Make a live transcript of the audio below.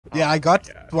Yeah, I got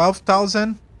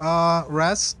 12,000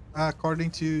 res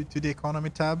according to the economy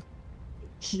tab.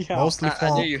 Yeah. Mostly I knew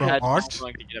from you had art.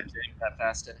 going to get up to that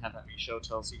fast and have that many show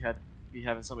tells. You had be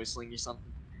having somebody sling you something.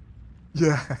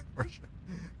 Yeah, for sure.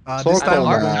 So This time cool,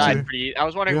 I'm Art going man. died to pretty. I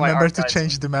was wondering why remember Art to died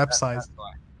change the map that size.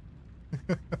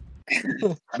 fast.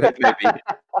 Maybe.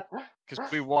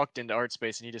 Because we walked into art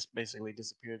space and he just basically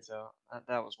disappeared. So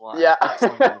that was why. Yeah.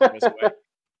 Slung his voice away.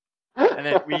 And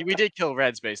then we did kill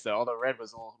Red's base though, although Red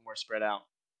was a little more spread out.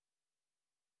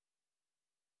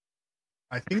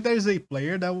 I think there's a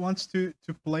player that wants to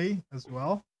play as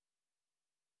well.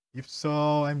 If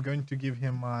so, I'm going to give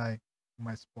him my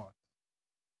spot.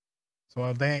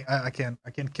 So then I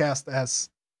can cast as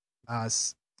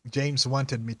James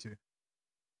wanted me to.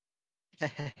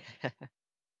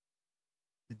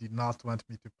 He did not want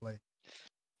me to play.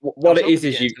 What it hoping is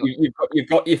to get you've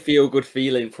got your feel good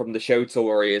feeling from the Shoto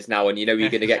Warriors now, and you know you're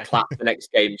going to get clapped the next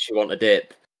game if you want a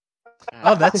dip.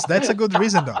 Oh, that's a good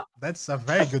reason though. That's a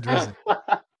very good reason.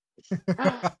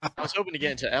 I was hoping to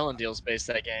get into Elendil's base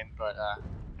that game, but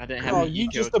I didn't have Oh, any you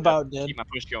eco just to about did. keep my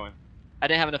push going. I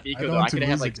didn't have enough I eco don't though. want I to could have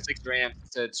had lose like again. 6 rams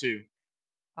instead of 2.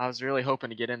 I was really hoping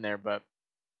to get in there, but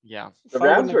yeah. The If I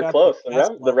Rams wouldn't were have got close. the The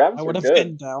fast Rams I were would have good.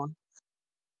 been down.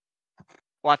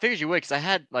 Well, I figured you would because I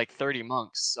had like 30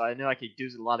 monks, so I knew I could do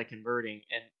a lot of converting.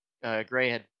 And Gray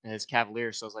had his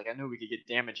Cavalier, so I was like, I knew we could get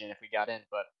damage in if we got in,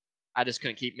 but I just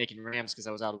couldn't keep making rams because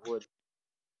I was out of wood.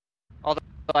 Although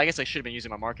I guess I should have been using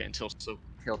my market until so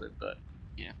killed it, but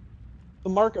yeah. The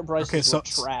market prices Okay, so were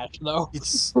trash though.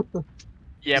 it's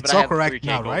Yeah, it's but I all had the correct 3K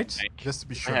now, gold right? bank. Just to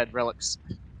be I sure. had relics.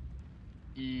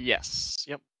 Yes.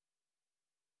 Yep.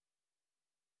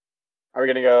 Are we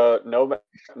gonna go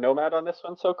Nomad on this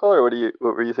one, Sokol, or what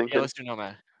were you thinking? Yeah, let's do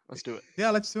Nomad. Let's do it. Yeah,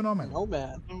 let's do Nomad.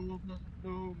 Nomad.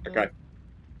 Okay.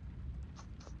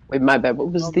 Wait, my bad.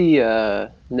 What was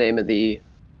the name of the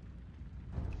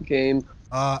game?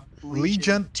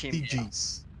 Legion Team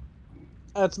TGs.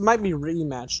 It might be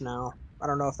rematch now. I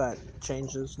don't know if that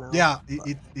changes now. Yeah,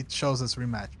 but- it shows us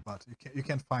rematch, but you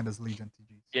can find us Legion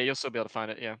TGs. Yeah, you'll still be able to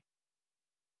find it. Yeah.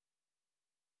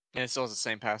 And it still has the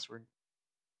same password.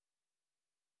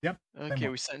 Yep. Okay,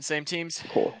 we sent same teams.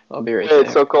 Cool. I'll be right Wait,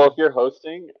 back. Sokol, if you're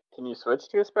hosting, can you switch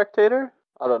to a spectator?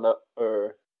 I don't know,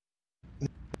 or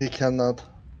He cannot.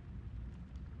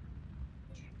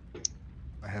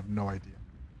 I have no idea.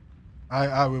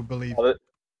 I will believe Well,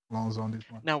 Lonzo on this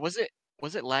one. Now, was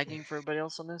it lagging for everybody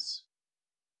else on this?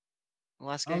 The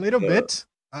last A game? little bit.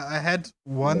 I had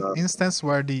one Yeah. instance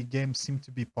where the game seemed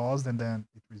to be paused and then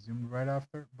it resumed right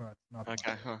after, but not.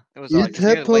 Okay, huh. It was It odd. 'Cause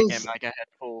near the late game, happens- like I had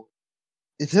full.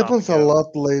 It Stop happens a and go.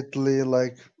 lot lately,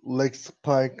 like leg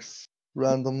spikes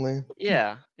randomly.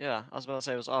 Yeah, yeah. I was about to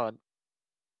say it was odd.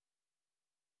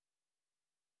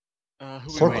 Who we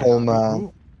So waiting cool, on?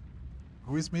 man.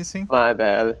 Who is missing? My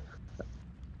bad.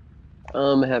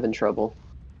 I'm having trouble.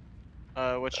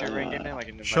 What's your ring game name? I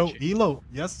can invite Show you. Elo.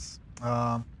 Yes.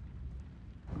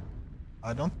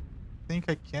 I don't think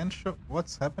I can show.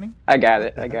 What's happening? I got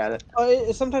it. I got it.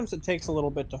 Sometimes it takes a little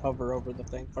bit to hover over the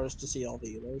thing first to see all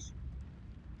the elos.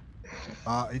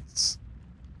 It's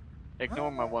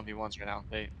Ignore my 1v1s right now.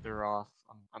 They're off.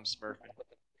 I'm smurfing.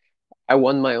 I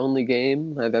won my only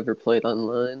game I've ever played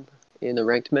online in a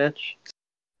ranked match.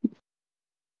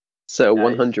 So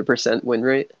Nice. 100% win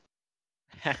rate.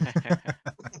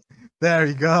 there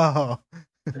you go.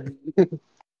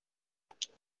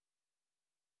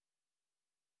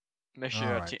 Make sure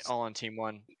you're Alright. all on team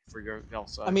 1 for your y'all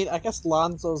side. I mean, I guess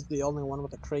Lonzo's the only one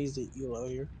with a crazy elo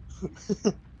here.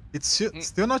 It's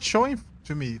still not showing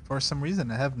to me for some reason.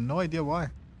 I have no idea why.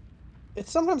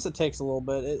 Sometimes it takes a little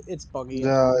bit. It's buggy.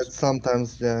 Yeah, it's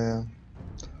sometimes, yeah.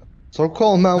 So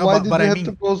cool, man. No, Why but- did but you I have mean-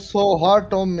 to go so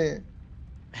hard on me?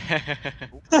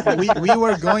 we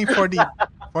were going for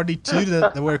the two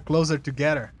that were closer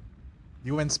together.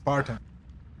 You and Spartan.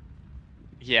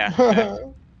 yeah.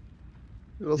 Okay.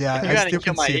 It was Yeah, If you I hadn't still killed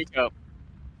can my see it. eco,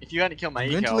 if you hadn't killed my I'm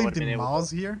going eco, to I leave would have been the able mouse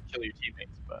to here. kill your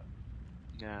teammates. But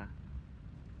yeah,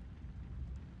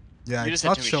 Yeah, you it's just had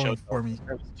not too many showing show for tells. me.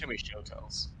 There was too many show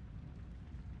tells.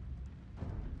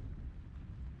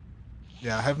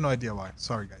 Yeah, I have no idea why.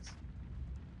 Sorry, guys.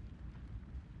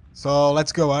 So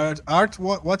let's go, Art. Art,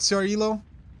 what's your elo?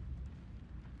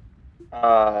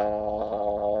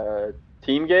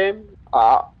 team game.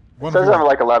 It says I'm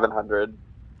like 1100.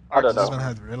 I don't know.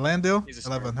 1100. Orlando, He's a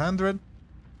smart. 1100.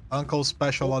 Uncle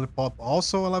Special Lollipop,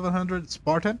 also 1100.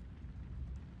 Spartan.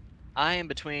 I am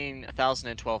between 1,000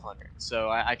 and 1,200, so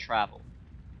I travel.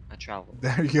 I travel.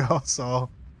 There you go. So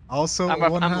also I'm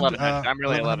 100. 1,100. I'm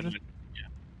really 1100. 1,100.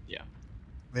 Yeah.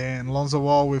 Then Lonzo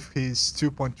Wall with his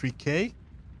 2.3k.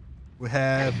 We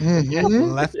have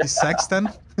Mhm. Lefty Sexton.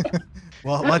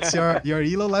 Well, what's your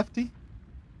elo, Lefty?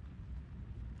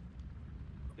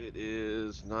 It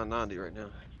is 990 right now.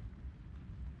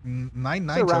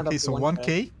 990. round up Okay, to so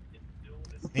 1K.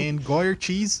 And Goyer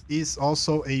Cheese is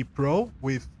also a pro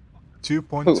with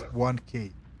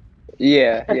 2.1K.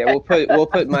 Yeah, yeah. We'll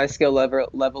put my skill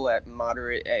level at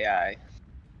moderate AI.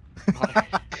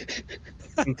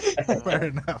 Fair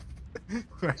enough.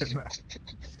 Fair enough.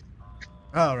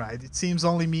 All right. It seems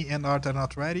only me and Art are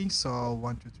not ready. So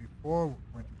 1, 2, 3, 4. 1,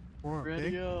 2, 3, 4. Ready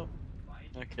Okay. up.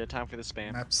 Okay, time for the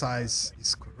spam. Map size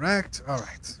is correct. All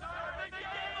right.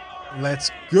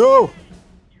 Let's go.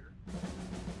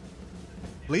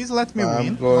 Please let me I'm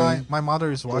win. going My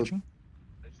mother is to- watching.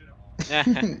 Yeah,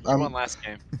 you I'm- won last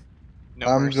game. No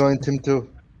I'm mercy. going team 2.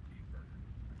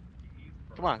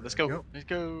 Come on, let's go. Go. Let's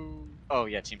go. Oh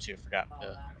yeah, team 2. Forgot.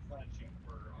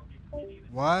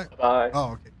 What? Bye.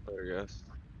 Oh, okay. There, guys.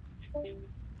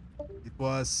 It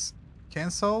was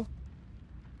canceled.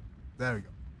 There we go.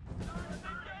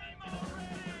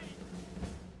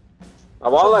 I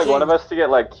want like So one of James- us to get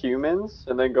like humans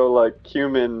and then go like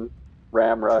human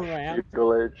ram rush Ram?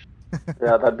 Eagle Age.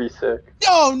 Yeah, that'd be sick.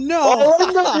 Oh no! Oh,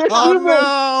 Linda, you're Oh human!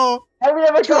 no! How we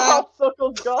have a Crap. golf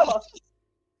circle's golf?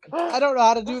 I don't know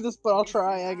how to do this, but I'll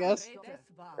try, I guess.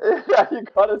 Yeah, you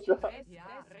gotta try.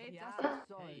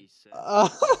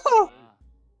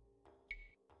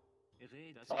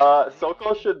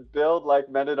 Sokol should build like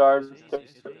men at arms to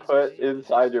put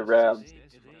inside your rams,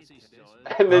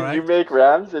 and then you Alright. make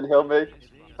rams, and he'll make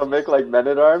like men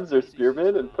at arms or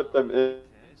spearmen and put them in.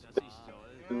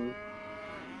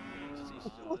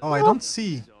 Oh, I don't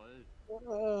see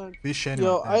Uh, fish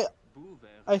anywhere. yo,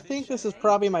 I think this is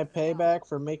probably my payback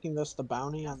for making this the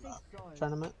bounty on the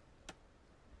tournament.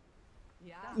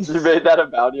 You made that a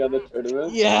bounty on the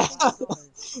tournament. Yeah.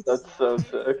 That's so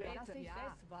sick.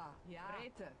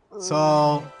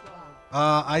 So,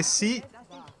 I see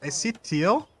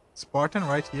Teal Spartan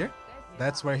right here.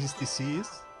 That's where his TC is.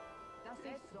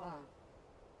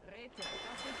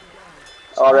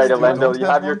 All right, Still Elendil, don't you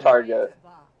have have your one? target.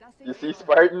 You see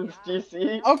Spartans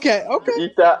GC? Okay, okay.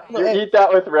 Eat that. You Hey. eat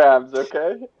that with rams,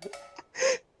 okay?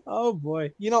 Oh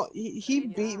boy, you know he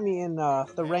beat me in the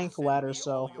rank ladder,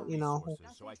 so you know.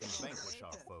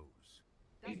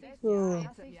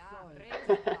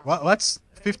 What's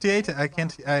 58? I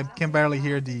can barely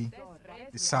hear the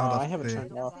sound I of have it the.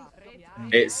 turned off.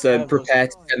 It's I have prepare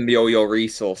to send me all your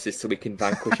resources so we can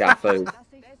vanquish our foes.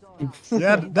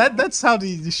 Yeah, that's how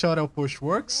the shadow push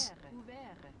works.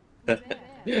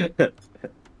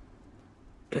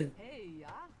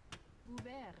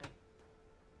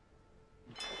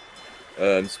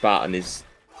 Spartan is.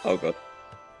 Oh god.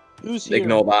 Who's here?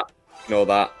 Ignore that. Ignore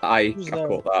that. I Who's there?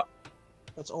 caught that.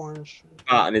 That's orange.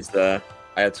 Spartan is there.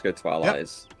 I had to go to our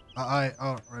allies. I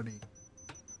already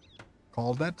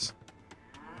called that.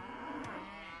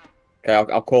 Okay,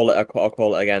 I'll call it. I'll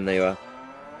call it again. There you are.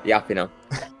 You happy now?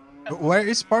 Where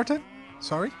is Spartan?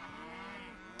 Sorry.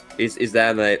 Is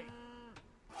there, mate?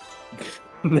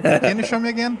 Can you show me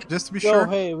again, just to be Yo, sure?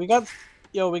 hey, we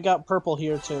got purple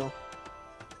here too.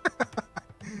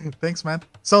 Thanks, man.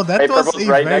 So that Hey, was Purple's a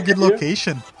right very next good to you?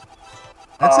 location.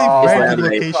 That's Oh, a very yeah, good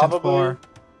mate. location Probably-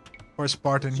 for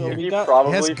Spartan So here. we He got- He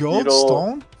probably has gold, feudal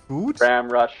stone, food. ram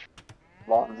rush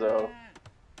Lonzo.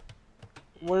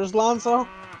 Where's Lonzo?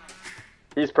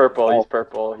 He's purple. Oh. He's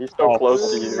purple. He's so Oh,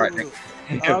 close to you. right.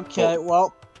 Okay,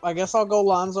 well, I guess I'll go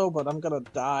Lonzo, but I'm gonna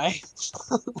die.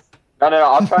 No.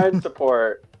 I'll try and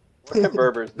support. Look at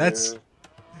Berber's That's- move.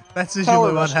 That's Tower usually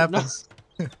what rush him, no. happens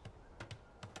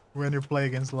when you play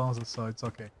against Lonzo, so it's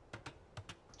okay.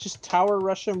 Just tower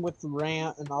rush him with the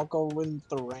ram, and I'll go with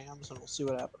the Rams, and we'll see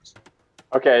what happens.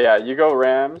 Okay, yeah, you go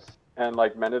Rams and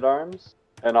like men at arms,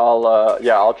 and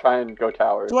I'll try and go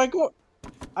towers. Do I go?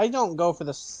 I don't go for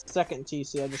the second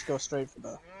TC. I just go straight for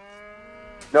the.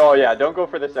 No, yeah, don't go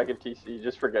for the second TC.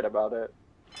 Just forget about it.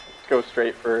 Just go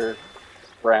straight for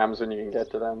Rams when you can get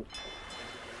to them.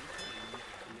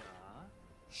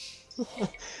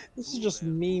 This is just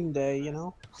meme day, you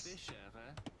know.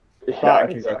 Yeah,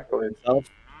 Spartan. exactly.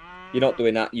 You're not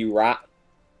doing that, you rat.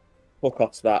 Fuck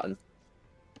off, Spartan.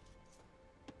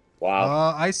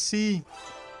 Wow. I see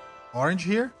orange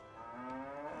here.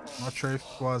 Not sure if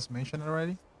it was mentioned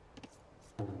already.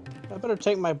 I better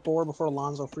take my board before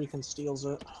Alonzo freaking steals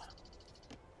it.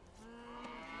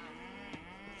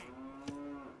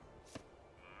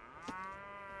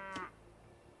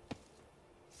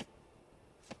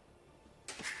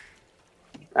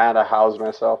 And I housed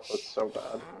myself. That's so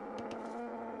bad.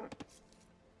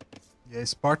 Yeah,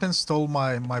 Spartan stole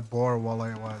my boar while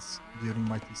I was building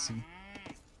my TC.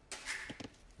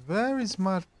 Very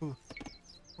smart booth.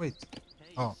 Wait.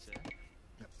 Oh.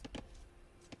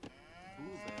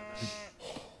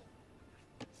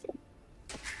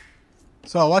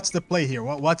 So what's the play here?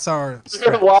 What's our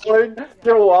You're strat? walling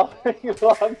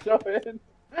Lonzo in.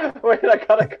 Wait, I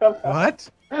gotta come out.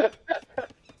 What?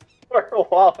 We're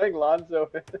walling Lonzo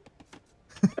in.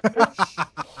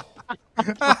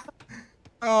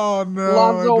 Oh no! I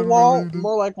Lonzo don't Wall, believe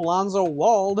more like Lonzo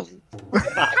Walled.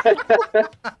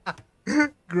 it.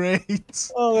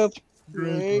 Great. Oh, that's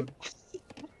Great. great.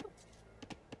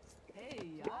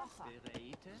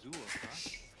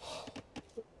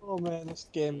 Oh man, this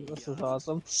is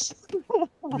awesome.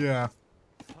 One. Yeah.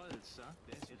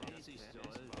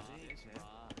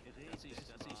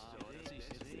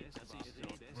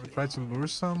 We'll try to lure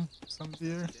some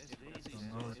deer. I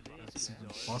don't know if that's even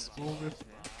possible with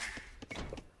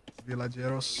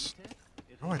Villageros.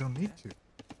 Oh, I don't need to.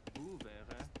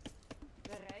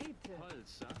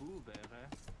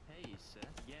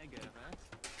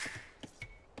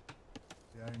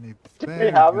 Yeah, I need Do we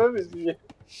very have good him? Is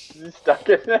he stuck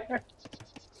in there?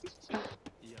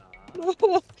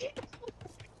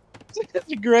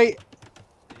 It's great.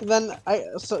 Then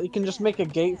so you can just make a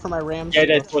gate for my Rams. Yeah, to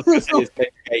go that's what this through. is.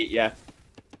 Gate, yeah.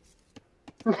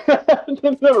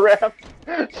 The ram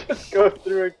just goes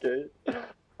through a gate.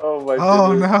 Oh my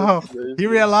Oh goodness. no! that's amazing. He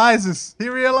realizes! He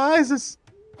realizes!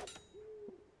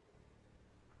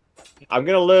 I'm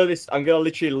gonna lure this. I'm gonna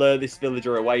literally lure this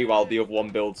villager away while the other one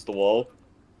builds the wall.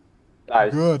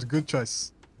 Nice. Good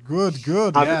choice. Good.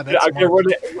 I'm, Yeah, that's I'm gonna smart.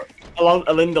 run it along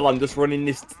Alindal. I'm just running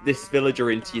this villager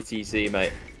into your TC,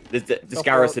 mate. There's Go for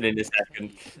garrison in a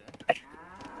second.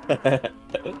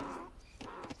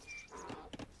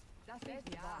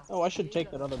 Oh, I should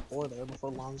take that other boar there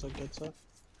before Lonzo gets it.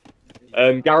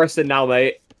 Garrison now,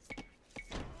 mate.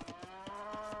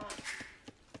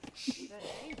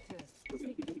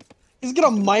 He's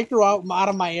gonna micro out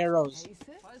of my arrows.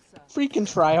 Freaking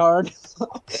try hard.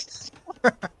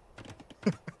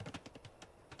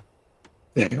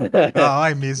 Oh,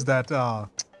 I missed that. Oh,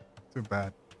 too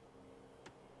bad.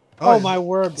 Oh my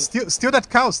word. Steal that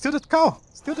cow! Steal that cow!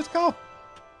 Steal that cow!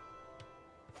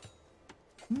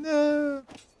 No!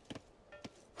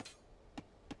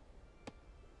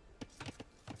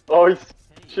 Oh,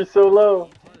 she's so low.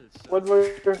 One more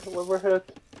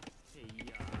hit.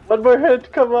 One more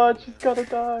hit, come on, she's gotta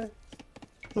die.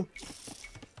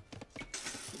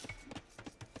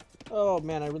 Oh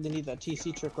man, I really need that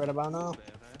TC trick right about now.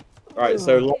 Right,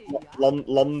 so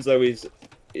Lonzo is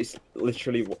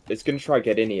literally it's gonna try to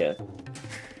get in here.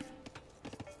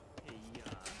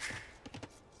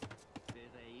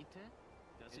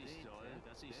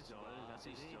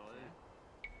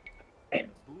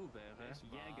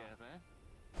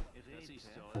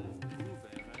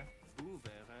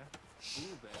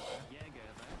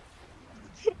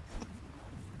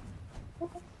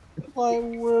 My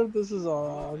word, this is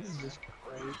just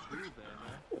great.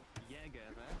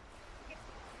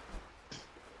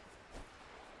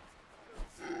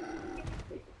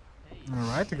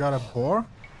 Alright, I got a boar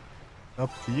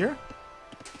up here.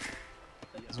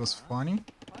 This was funny.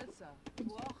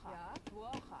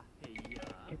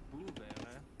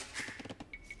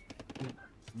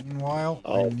 Meanwhile,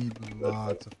 I need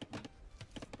lots of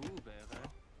food.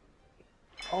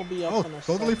 I'll be up Oh, in a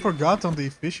totally second. forgot on the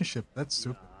efficient ship. That's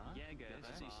stupid.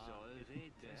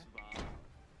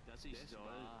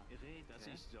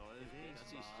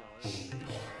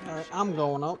 Alright, I'm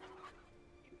going up.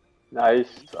 Nice,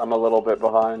 I'm a little bit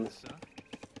behind.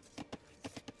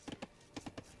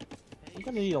 I'm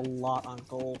gonna need a lot on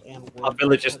gold and wood. Our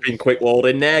villager's been quick walled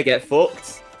in there. Get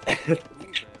fucked.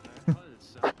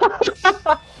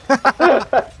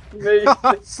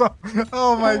 Awesome.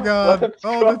 Oh my god. Let's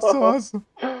Oh, that's so go. awesome.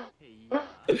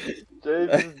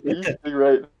 James is beasting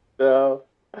right now.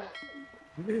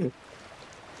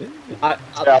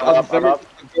 I'm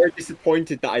very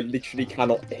disappointed that I literally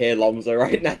cannot hear Lonzo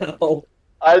right now.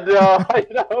 I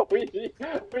know, we need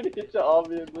to all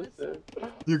be in the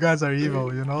same. You guys are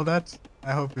evil, you know that?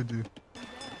 I hope you do.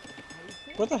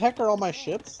 What the heck are all my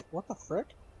ships? What the frick?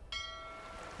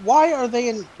 Why are they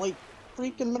in, like,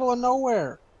 freaking middle of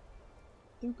nowhere?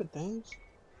 Stupid things.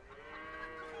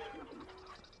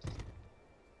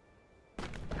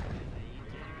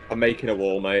 I'm making a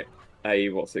wall, mate. A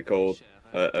what's it called?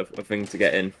 A thing to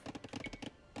get in.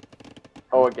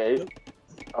 Oh, a gate?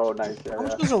 Oh, nice, yeah, How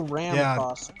much yeah. does a ram Yeah,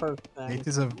 cost per thing? it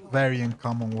is a very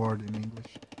uncommon word in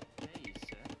English.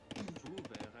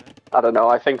 I don't know,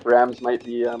 I think rams might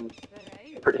be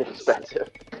pretty expensive.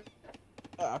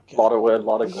 Okay. Lot of wood,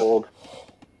 lot of gold.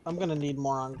 I'm gonna need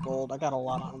more on gold. I got a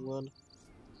lot on wood.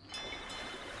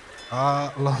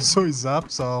 Lonzo is up,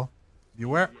 so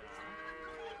beware.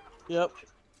 Yep.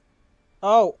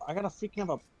 Oh, I gotta freaking have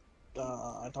a.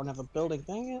 I don't have a building.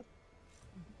 Dang it.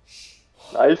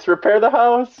 Nice, repair the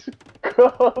house.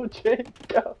 Go, Jake,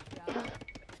 go.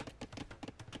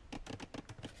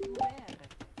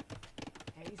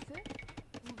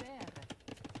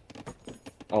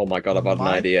 Oh my god, I've had an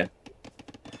Mike? idea.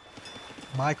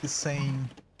 Mike is saying.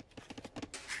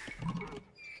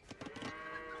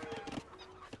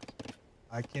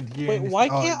 I can't hear. Wait, anything. why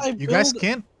Oh, can't I You guys build-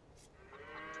 can't.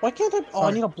 Why can't I? Oh, I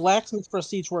Sorry. need a blacksmith for a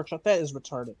siege workshop. That is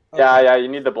retarded. Yeah, Okay. yeah, you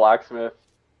need the blacksmith.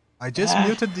 I just Ah.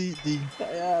 muted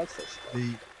Yeah, it's so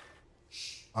stupid.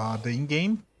 the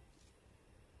in-game.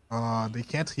 They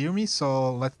can't hear me,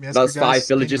 so let me ask That's you guys. 5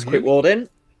 villagers can quick you hear me? walled in.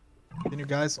 Can you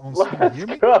guys on stream hear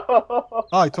me? Go.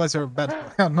 Oh, it was your bad.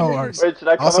 No worries. Wait, should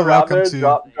I come Also, around welcome there?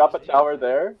 to- Drop a tower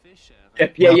there?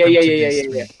 Yep, yeah. Welcome to this Yeah.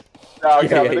 stream. Yeah, okay,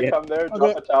 Yeah, I'm gonna yeah. come there, drop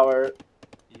Okay. a tower.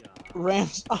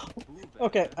 Rams. Oh,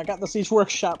 okay, I got the siege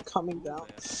workshop coming down.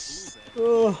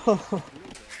 Oh.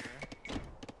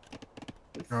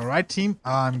 All right, team.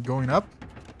 I'm going up.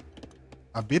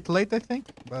 A bit late, I think,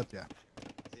 but yeah.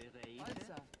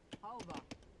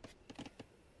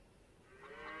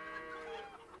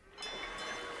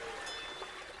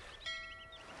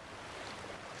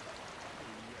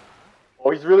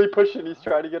 Oh, he's really pushing. He's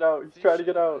trying to get out. He's trying to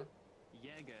get out.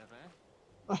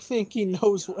 I think he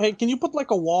knows. Hey, can you put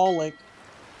like a wall like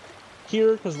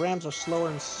here? Because rams are slower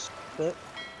and spit.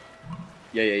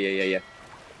 Yeah.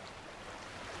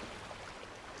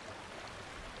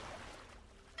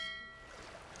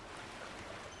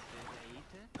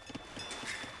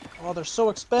 Oh, they're so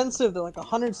expensive. They're like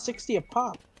 160 a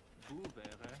pop.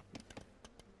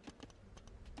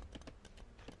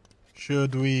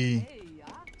 Should we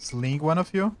sling one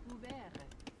of you?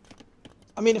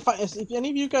 I mean, if any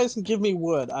of you guys can give me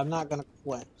wood, I'm not gonna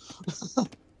complain.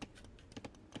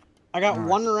 I got Alright.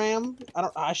 1 ram.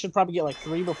 I should probably get like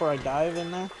 3 before I dive in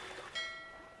there.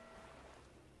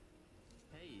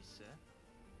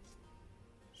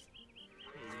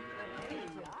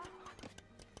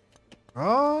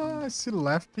 Oh, I see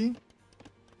Lefty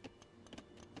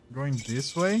going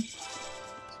this way.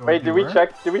 So Wait, did we beware.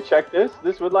 check? Did we check this?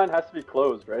 This wood line has to be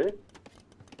closed, right?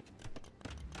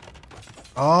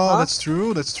 Oh, Huh? that's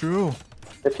true. That's true.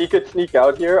 If he could sneak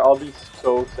out here, I'll be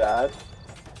so sad.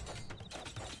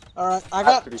 All right, I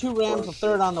Has to got be 2 rams, a closed.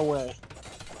 3rd on the way.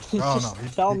 Oh, Just no, he-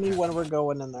 tell he- me when we're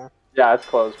going in there. Yeah, it's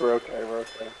closed. We're okay. We're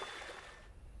okay.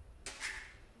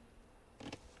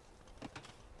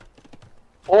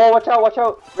 Oh, watch out! Watch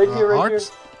out! Right here! Right here!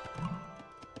 Arts?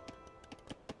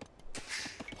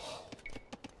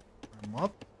 I'm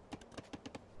up.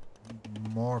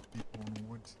 More people on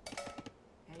wood.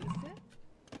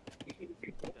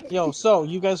 Yo, so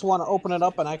you guys want to open it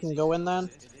up and I can go in then?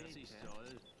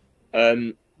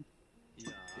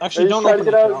 Actually, He's don't trying to open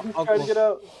get it. out. I'll- He's I'll trying to go. get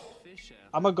out.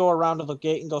 I'm gonna go around to the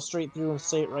gate and go straight through and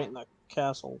stay right in the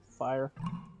castle fire.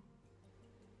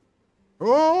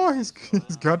 Oh, he's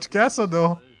got to castle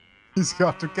though. He's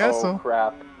got to Oh castle.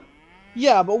 crap!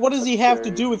 Yeah, but what does he have to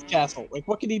Okay. do with castle? Like,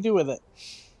 what can he do with it?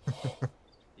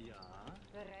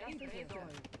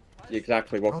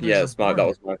 Exactly what. Oh, Yeah, there's a smart. That barn.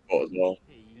 was my thought as well.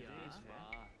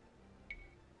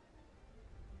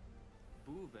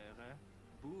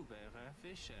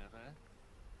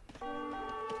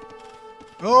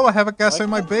 Oh, I have a castle in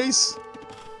my base.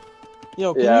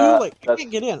 Yo, can Yeah, you like? I that's-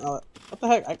 can't get in. What the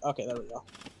heck? Okay, there we go.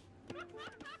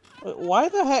 Wait, why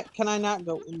the heck can I not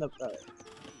go in the?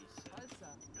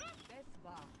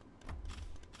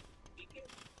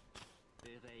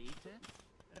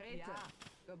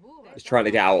 He's trying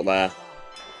to get out there.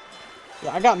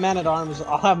 Yeah, I got men at arms.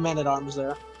 I'll have men at arms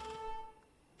there.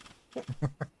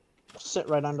 Sit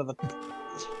right under the.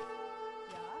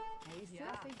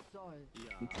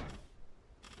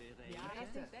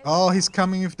 Oh, he's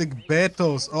coming with the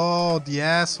battles. Oh, the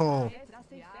asshole.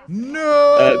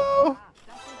 No.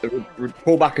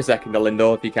 Pull back a second,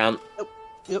 Alindo, if you can.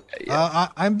 Yep.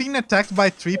 I'm being attacked by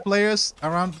 3 players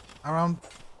around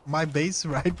my base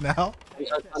right now.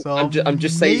 So I'm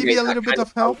just saying. maybe a that little bit kind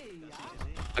of help.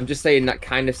 I'm just saying that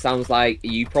kind of sounds like a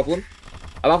you problem.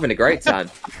 I'm having a great time.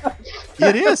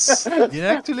 It is. It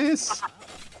actually is.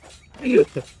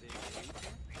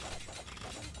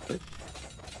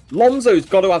 Lonzo's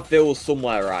got to have vills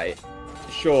somewhere, right?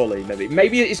 Surely,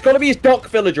 maybe it's got to be his dock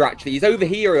villager. Actually, he's over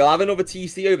here. He'll have another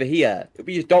TC over here. It'll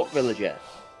be his dock villager.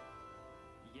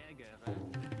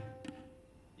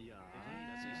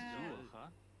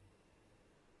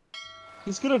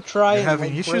 He's gonna try You and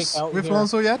having like, break issues out with here.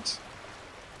 Lonzo yet?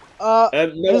 No, His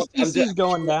I'm TC's just,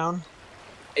 going down.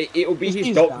 it'll be his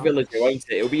He's dock down. villager, won't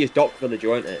it? It'll be his dock villager,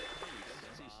 won't it?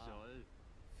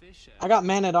 I got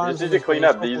man at You arms. just in need to this clean base,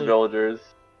 up these hopefully. villagers.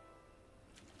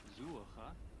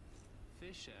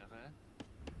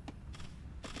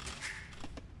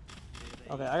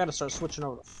 Okay, I gotta start switching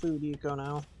over to food eco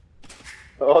now.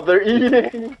 Oh, they're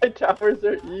eating! My towers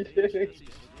are eating!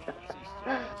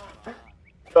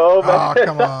 Oh, Oh, man.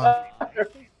 come on.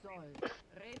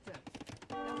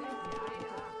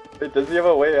 Wait, does he have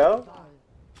a way out?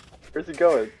 Where's he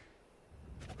going?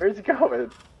 Where's he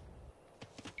going?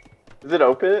 Is it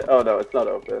open? Oh no, it's not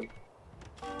open.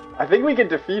 I think we can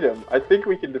defeat him. I think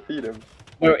we can defeat him.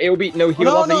 No, it'll be no. Oh, He'll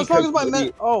no, have no, the as long eco. as my it'll men.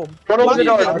 be- Oh, Go lock to the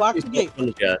the gate, door. lock His the dock gate.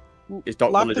 villager. His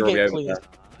dock Lock the villager will be gate, over please.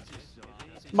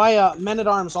 there. My men at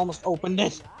arms almost opened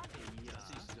it.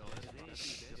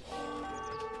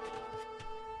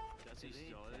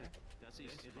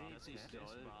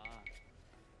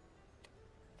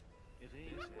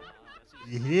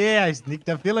 Yeah, I sneaked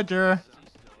a villager.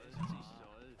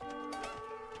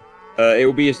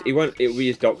 It'll be his. He won't. It'll be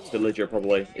his dock villager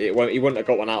probably. It won't. He wouldn't have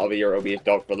got one out of here. It'll be his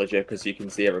dock villager because you can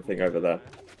see everything over there.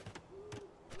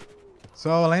 So,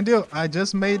 Landio, I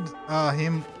just made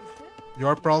him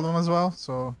your problem as well,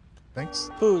 so thanks.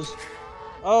 Who's?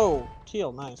 Oh,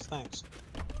 Teal, nice, thanks.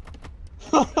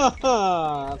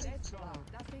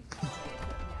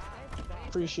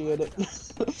 Appreciate it.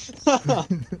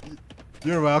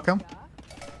 You're welcome.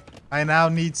 I now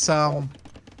need some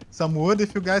wood.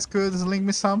 If you guys could link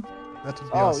me some, that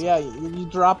would be Oh awesome. yeah, you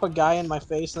drop a guy in my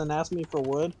face and then ask me for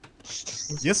wood.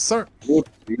 Yes, sir. Wood,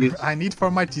 please. I need for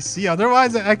my TC.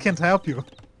 Otherwise, I can't help you.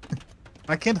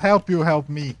 I can't help you. Help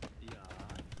me.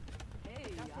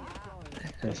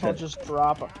 I'll just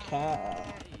drop a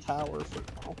tower for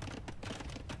now.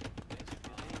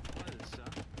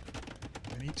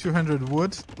 I need 200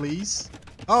 wood, please.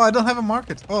 Oh, I don't have a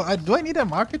market. Oh, do I need a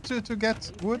market to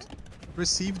get wood?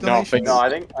 Receive No, I donations? think- No, I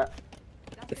think.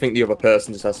 I think the other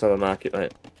person just has to have a market,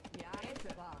 mate.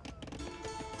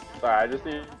 Sorry, I just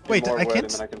need Wait, more I wood can't-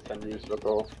 and then I can send you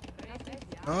circle.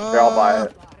 Oh, Here, I'll buy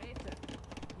it.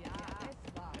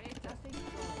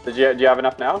 Do you have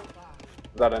enough now? Is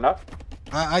that enough?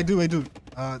 I do.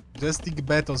 Just the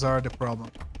battles are the problem.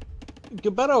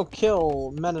 Gabetto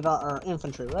kill men at or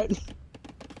infantry, right?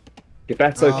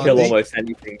 Gebeto kill they- almost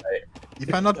anything, mate.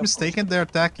 If I'm not mistaken, their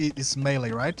attack is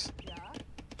melee, right?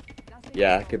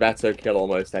 Yeah, Gebeto kill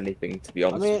almost anything. To be I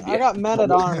honest. mean, with you. I got men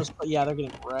at arms, but yeah, they're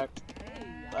getting wrecked.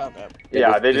 Okay.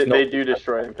 Yeah, they there's they not- do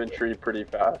destroy infantry pretty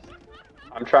fast.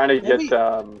 I'm trying to Maybe- get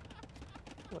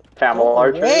camel Go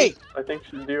archers. away. I think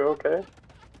should do okay.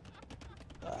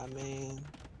 I mean,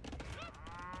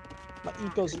 my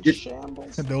eco's in You-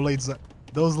 shambles.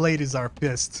 Those ladies are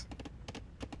pissed.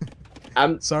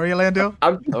 I'm. Sorry, Lando.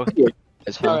 I'm. Okay.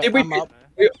 It's fine. Alright, Did we- I'm up.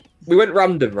 We went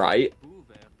random, right?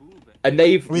 And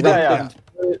they've We did, randomed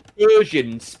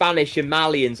Persians, Spanish, and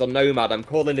Malians on Nomad. I'm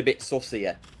calling a bit sussy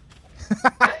here.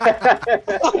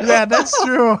 Yeah, that's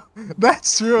true.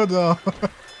 That's true, though.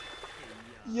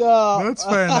 Yeah. That's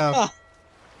fair enough.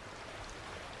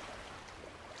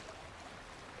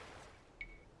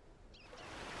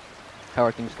 How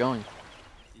are things going?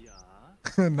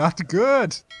 Not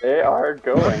good. They are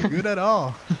going. Good at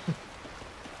all.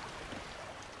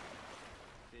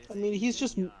 I mean, he's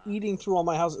just eating through all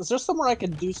my houses. Is there somewhere I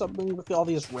can do something with all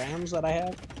these rams that I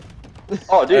have?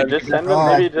 Oh, dude, just send them Oh,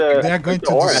 maybe to. they're going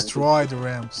to orange. destroy the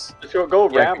Rams. Just go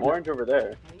Yeah, ram orange over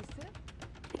there.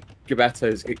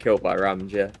 Gebettos get killed by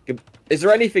Rams, yeah. Is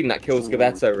there anything that kills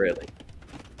Gebetto, really?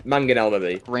 Mangonel,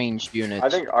 maybe. Ranged units. I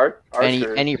think archers.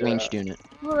 any yeah. ranged unit.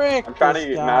 Frick, I'm trying this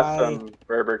to guy. mass some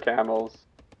Berber camels.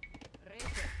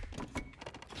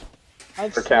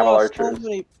 I've for camel lost so archers.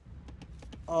 many-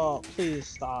 Oh, please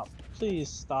stop. Please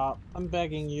stop. I'm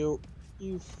begging you.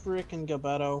 You frickin'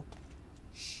 Gabetto.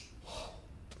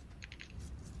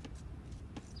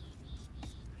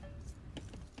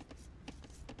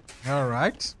 All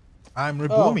right. I'm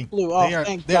rebooming. Blue. Oh,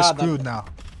 thank they're God that- screwed now.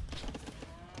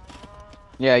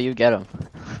 Yeah, you get them.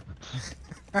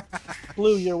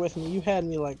 Blue, you're with me. You had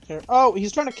me like there. Oh,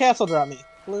 he's trying to castle drop me.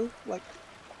 Blue, like.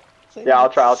 save Yeah, me. I'll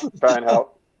try and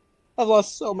help. I've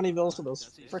lost so many villas to those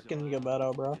frickin'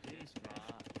 Gabetto, bro.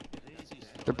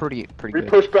 They're pretty We good.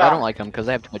 push I back. don't like them because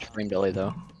they have too much frame delay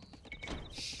though.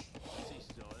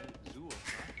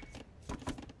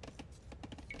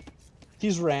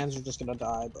 These rams are just gonna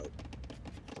die, but.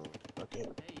 Okay.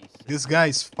 This guy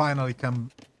is finally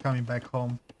coming back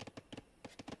home.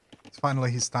 It's finally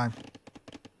his time.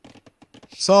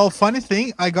 So funny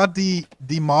thing, I got the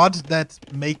mod that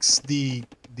makes the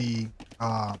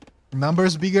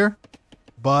numbers bigger,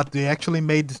 but they actually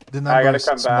made the I gotta numbers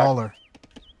come back. smaller.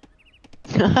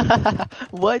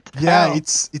 What? Yeah, How?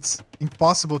 it's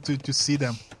impossible to see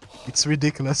them. It's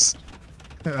ridiculous.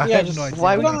 I Yeah, have just no idea.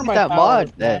 why put would it you on put my that power mod,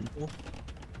 back, then?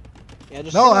 Yeah,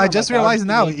 just No, sit it I on just my power realized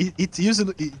now. TV. It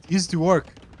used to work.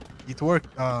 It worked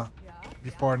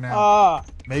before now. Ah,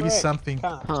 Maybe frick. something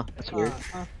Huh, that's weird.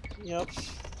 Yep.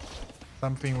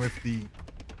 something with the.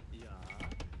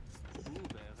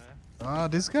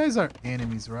 These guys are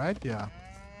enemies, right? Yeah.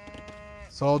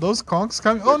 So those conks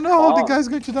coming. Oh no, the guy's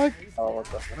going to die. Oh, what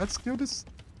the heck? Let's kill this.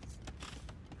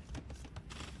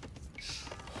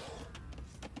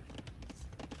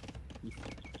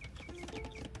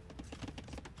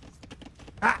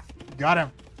 Ah, got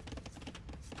him.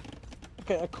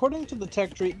 Okay, according to the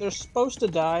tech tree, they're supposed to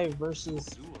die versus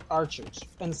archers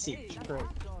and siege. Great.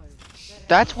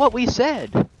 That's what we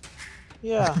said.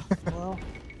 Yeah, well,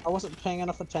 I wasn't paying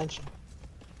enough attention.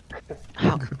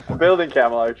 How? I'm building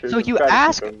camel archers. So I'm you trying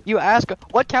to keep ask, them.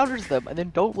 what counters them, and then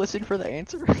don't listen for the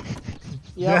answer.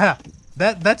 Yeah,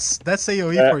 that's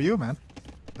AOE Yeah. for you, man.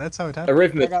 That's how it happens.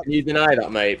 Arithmetic, I got- can you deny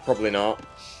that, mate? Probably not.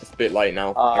 It's a bit late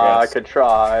now. I I guess. could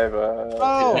try, but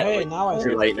Oh, Yeah, hey, like, now I Too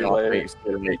see. late Too now. I late. think it's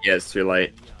too late. Yeah, it's too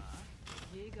late.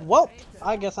 Well,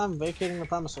 I guess I'm vacating the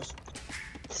premises.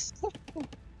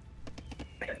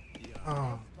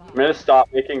 Oh. I'm gonna stop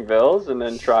making vills and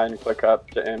then try and click up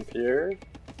to Ampere.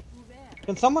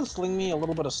 Can someone sling me a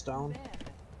little bit of stone?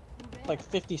 Like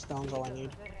 50 stones, all I need.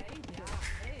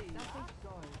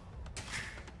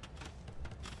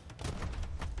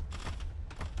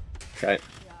 Okay.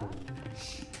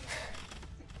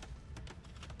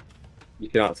 You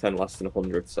cannot send less than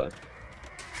 100, so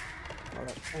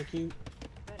Alright, thank you.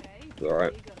 it's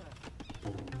alright.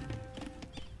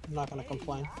 I'm not gonna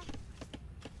complain.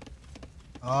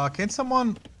 Can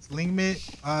someone sling me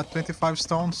 25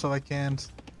 stones so I can't?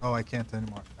 Oh, I can't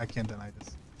anymore. I can't deny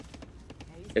this.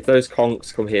 If those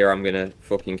conks come here, I'm gonna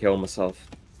fucking kill myself.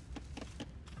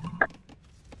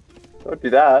 Don't do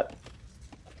that.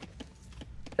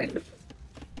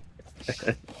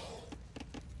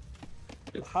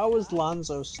 How is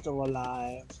Lonzo still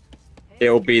alive?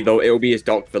 It'll be his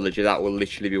dock villager. That will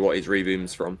literally be what his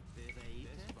rebooms from.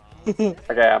 Okay,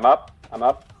 I'm up. I'm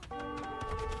up.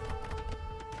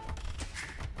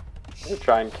 I'm gonna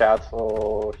try and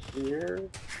castle here.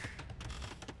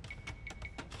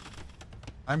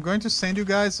 I'm going to send you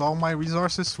guys all my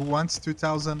resources. Who wants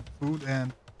 2,000 food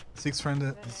and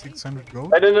 600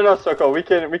 gold? Hey, no, Soko. We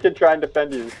can try and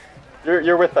defend you.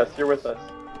 You're with us. You're with us.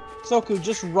 Soku,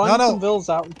 just run No. some vills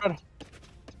out and try to...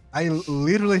 I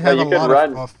literally have you a can lot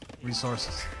run. of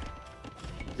resources.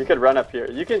 You could run up here.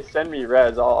 You can send me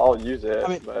res. I'll use it. I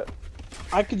mean- but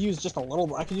I could use just a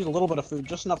little. I could use a little bit of food,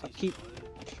 just enough to keep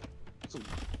some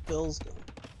bills going.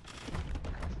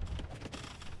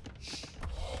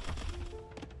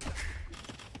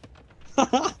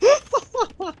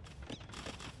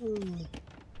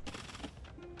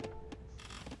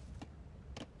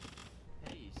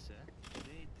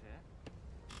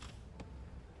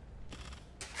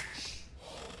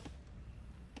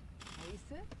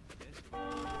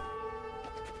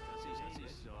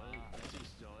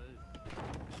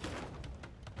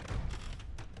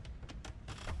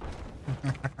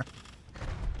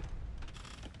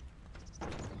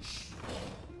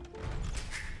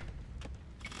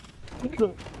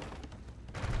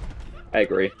 I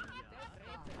agree.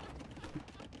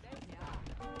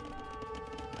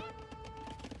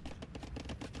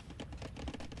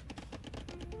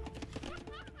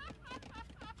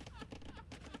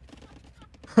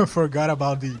 Forgot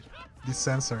about the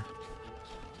sensor.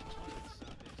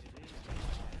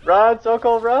 run,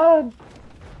 Soko, run!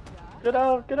 Get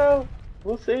out! Get out!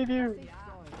 We'll save you.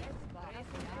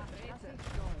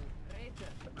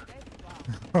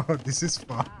 Oh, this is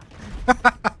fun.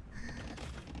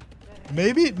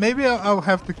 maybe I'll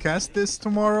have to cast this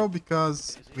tomorrow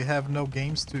because we have no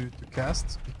games to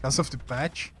cast because of the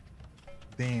patch.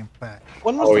 Damn patch.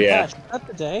 When was Oh, the yeah. patch? Was that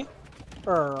the day?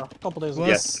 Or a couple days ago? Was-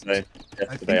 Yesterday. I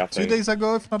Yesterday, think 2 days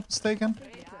ago, if not mistaken.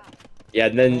 Yeah,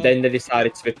 and then they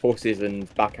decided to be pussies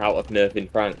and back out of nerfing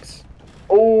Franks.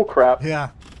 Oh crap! Yeah.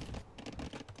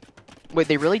 Wait,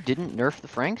 they really didn't nerf the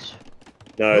Franks?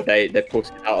 No, Nope. they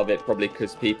pushed it out of it probably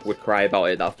because people would cry about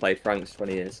it that have played Franks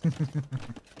 20 years.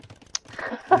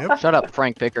 Yep. Shut up,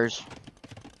 Frank pickers.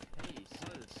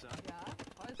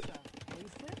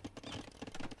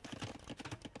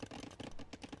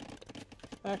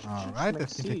 Actually, All just right. I make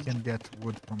think siege. I can get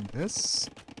wood from this.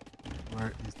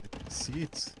 Where is the PC?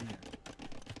 It's here.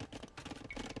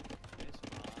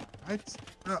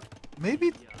 Right. Maybe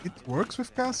it works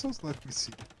with castles. Let me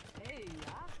see.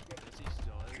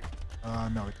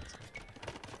 No, it doesn't.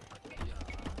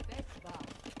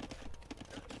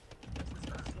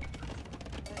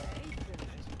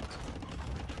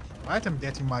 Right, I'm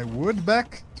getting my wood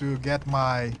back to get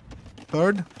my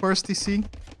third first TC.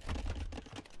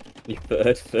 Your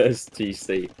third first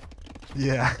TC.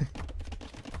 Yeah.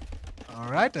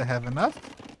 Alright, I have enough.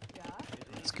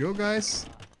 Let's go, guys.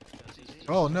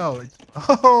 Oh no.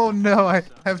 Oh no, I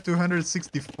have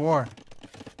 264.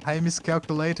 I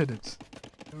miscalculated it.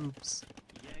 Oops.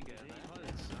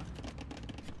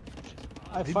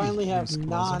 I Maybe finally he have was closer.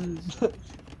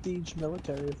 non-siege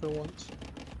military for once.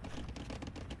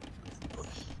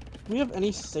 Do we have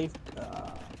any safe,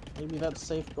 maybe that's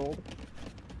safe gold?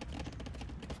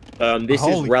 This is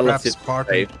Holy relative crap,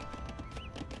 Spartan. safe.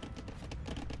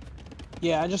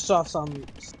 Yeah, I just saw some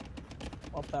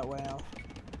up that way out.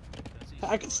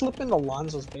 I could slip into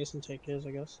Lonzo's base and take his,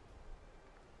 I guess.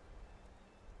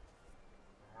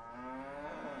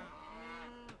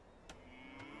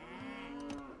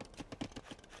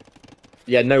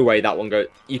 Yeah, no way that one goes.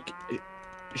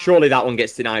 Surely that one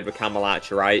gets denied with Camel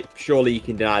Archer, right? Surely you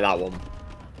can deny that one.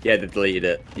 Yeah, they deleted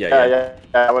it. Yeah,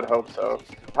 I would hope so.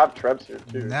 I have Trebs here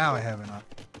too. Now I have enough.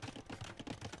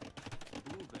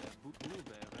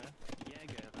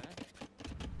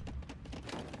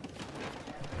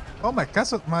 Oh, my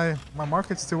castle, my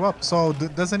market's still up. So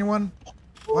does anyone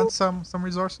want some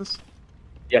resources?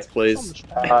 Yes, please.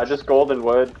 Just gold and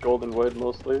wood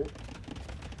mostly.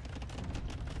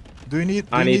 Do you need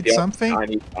the- something?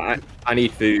 I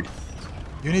need food.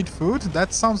 You need food?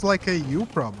 That sounds like a you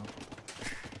problem.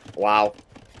 Wow.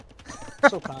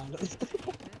 So kind.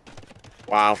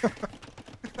 Wow.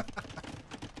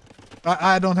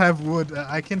 I don't have wood.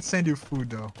 I can send you food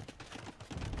though.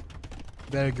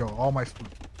 There you go. All my food.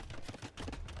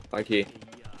 Thank you.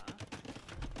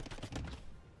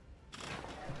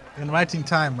 And right in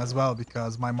time as well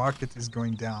because my market is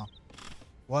going down.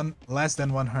 Less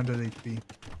than 100 HP.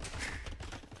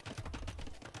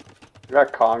 We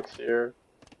got conks here.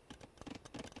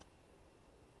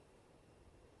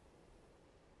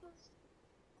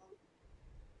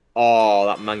 Oh,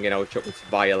 that mangonel chocolate's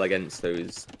vile against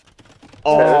those.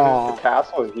 Yeah, Oh, the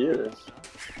castle is here.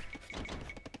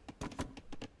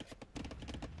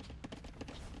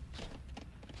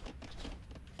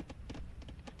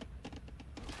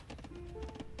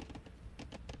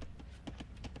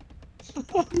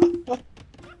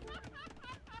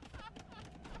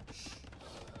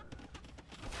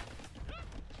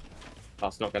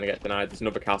 that's not going to get denied. There's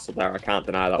another castle there. I can't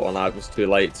deny that one. I was too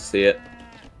late to see it.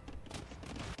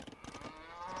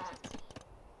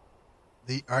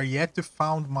 They are yet to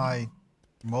found my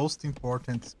most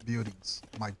important buildings.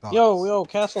 My docks. Yo,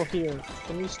 castle here.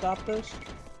 Can we stop this?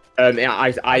 Yeah,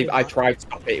 I tried to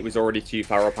stop it. It was already too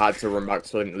far up. I had to run back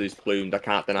so I didn't lose plumed. I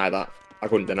can't deny that. I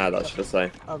couldn't deny that, should I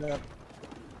say. Okay.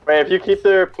 Wait, if you keep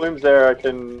their plumes there, I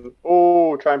can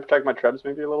try and protect my Trebs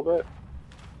maybe a little bit.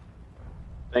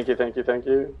 Thank you.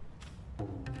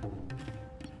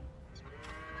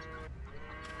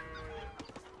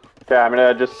 Okay, I'm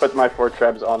gonna just put my 4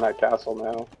 Trebs on that castle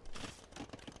now.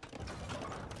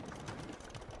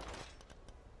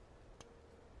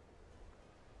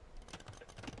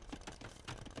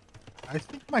 I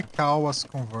think my cow was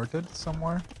converted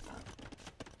somewhere.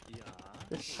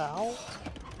 The cow?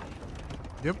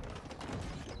 Yep.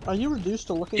 Are you reduced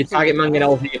to looking You for target the cow?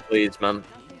 mangonel here, please, man.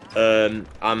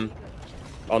 I'm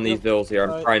on these bills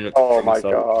here. I'm trying to. Oh my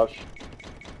gosh.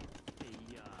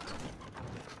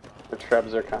 The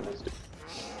Trebs are kind of stupid.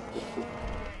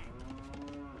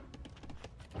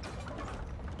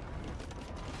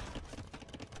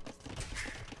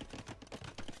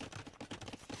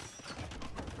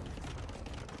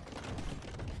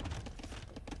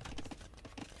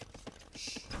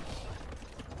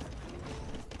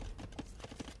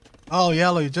 Oh,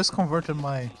 Yellow, you just converted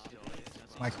my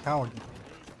cow again.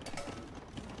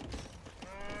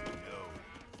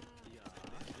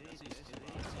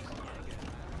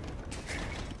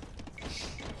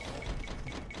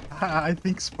 I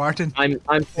think Spartan. I'm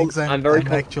very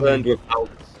concerned with how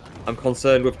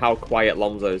concerned with how quiet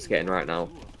Lonzo's getting right now.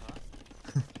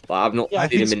 Like, I've not Yeah,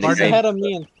 seen him in the he's game. ahead of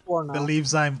me in 4 now.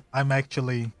 Believes I'm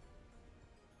actually.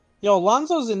 Yo,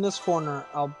 Lonzo's in this corner,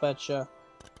 I'll betcha.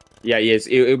 Yeah, he is.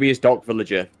 It'll be his dock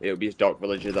villager. It'll be his dock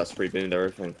villager that's free boomed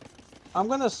everything. I'm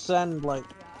gonna send, like,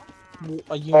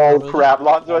 a unit. Oh of it. crap,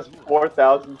 Lonzo has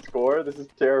 4,000 score? This is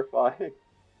terrifying.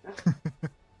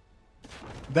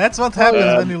 That's what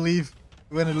happens when you leave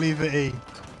a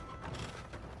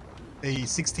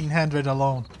 1600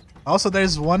 alone. Also,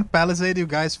 there's one palisade you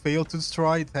guys failed to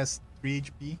destroy. It has 3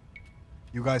 HP.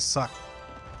 You guys suck.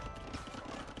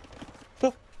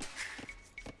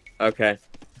 Okay.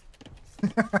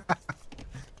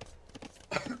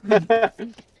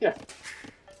 Yeah.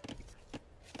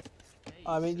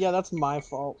 I mean, yeah, that's my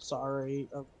fault. Sorry.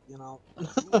 You know.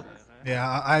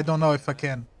 Yeah, I don't know if I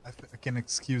can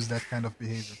excuse that kind of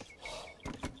behavior.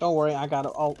 Don't worry, I got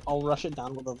it. I'll rush it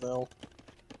down with a Vil.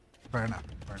 Fair enough.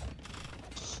 Fair enough.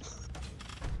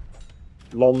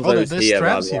 Lonzo's there's here, by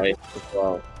traps the here. way, as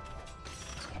well.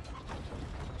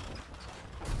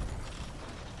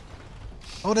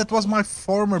 Oh, that was my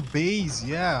former base.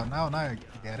 Yeah, now I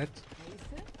get it.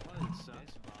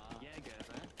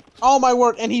 Oh my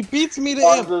word! And he beats me to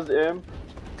imp. Lonzo's imp.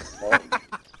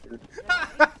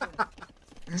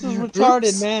 This is retarded,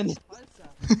 Oops. man.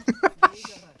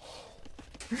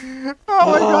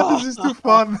 Oh my god, this is too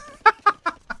fun.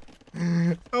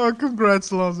 Oh,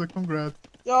 congrats, Lonzo. Congrats.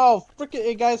 Yo, frickin'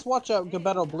 hey guys, watch out,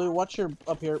 Gabetto Blue. Watch your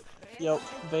up here. Yo,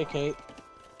 vacate.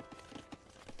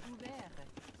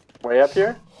 Way up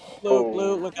here? Blue, Oh.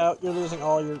 Blue, look out! You're losing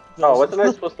all your. Oh, wasn't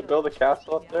I supposed to build a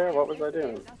castle up there? What was I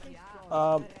doing?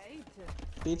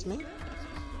 Beats me.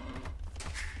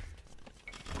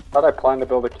 Thought I planned to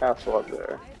build a castle up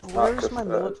there. Not Where's just my that.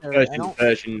 military? I don't.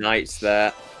 Persian knights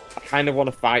there. I kind of want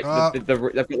to fight. They've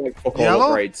got like fuck all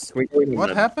Yellow? upgrades. Can we go in What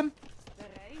them? happened?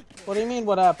 What do you mean?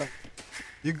 What happened?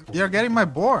 You're getting my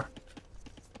boar.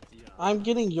 I'm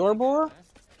getting your boar.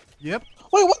 Yep.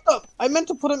 Wait, what the? I meant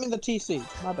to put him in the TC.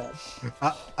 My bad.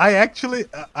 I actually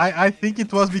I think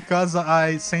it was because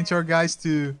I sent your guys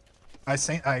to I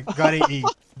got a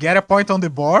get a point on the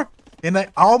boar, and I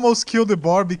almost killed the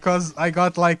boar because I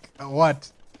got like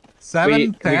what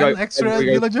 10 extra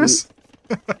villagers.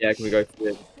 Yeah, can we go to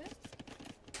the...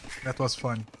 That was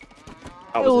fun.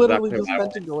 That I was literally exactly just what I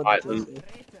meant to go wanted with to the fight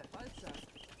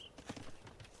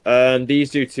them.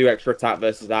 These do 2 extra attack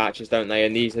versus archers, don't they?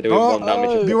 And these are doing 1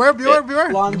 damage.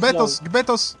 Beware! Lonzo.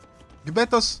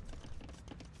 Gibetos!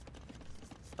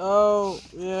 Oh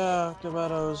yeah,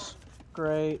 Gabetto's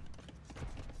great.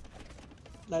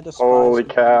 I despise Holy him.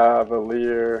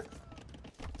 Cavalier.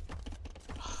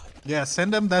 Yeah,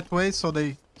 send them that way so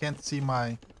they can't see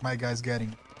my guys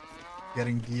getting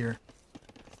gear.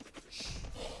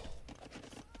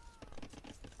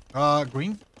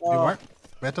 Green, beware.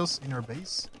 Battles in your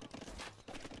base.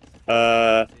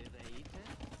 Wow.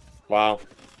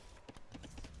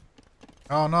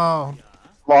 Oh no.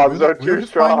 Lonzo We're too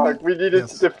strong. finding- We needed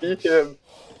Yes. to defeat him.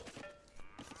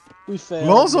 We failed.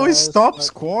 Lonzo is guys, top but-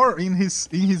 score in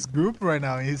his group right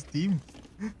now, in his team.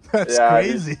 That's Yeah,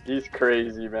 crazy. He's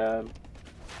crazy, man.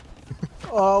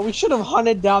 We should have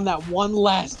hunted down that one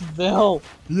last Vil.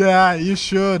 Yeah, you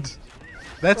should.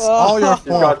 That's all your He's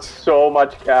got fault. so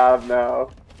much cav now.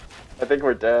 I think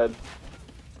we're dead.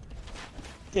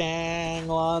 Dang,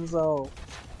 Lonzo.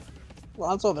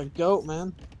 Lonzo the GOAT,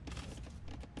 man.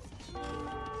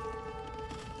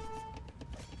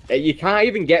 You can't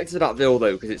even get to that bill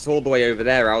though, because it's all the way over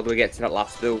there. How do we get to that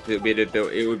last bill?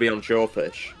 It would be on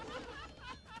shorefish.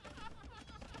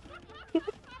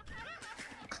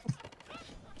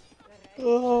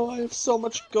 Oh, I have so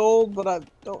much gold, but I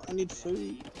need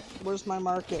food. Where's my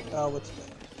market? Oh, it's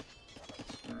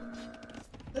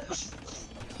there.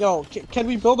 Yo, can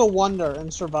we build a wonder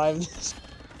and survive this?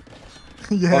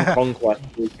 On Conquest,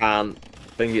 we can't. I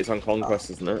think it's on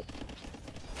Conquest, isn't it?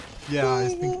 Yeah,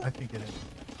 I think it is.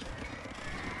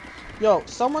 Yo,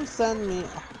 someone send me.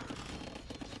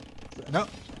 No.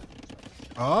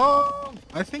 Oh,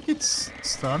 I think it's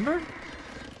standard.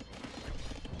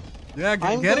 Yeah,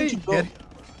 I'm get going it. to go- Get it.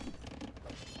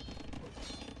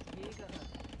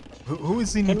 Who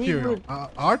is in Can we Imperial? re-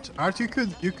 Art, you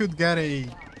could get a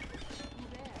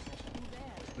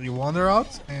wander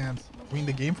out and win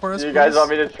the game for us. Do you guys please? want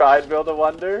me to try and build a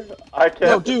wonder? I can't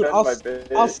No, dude, defend my base.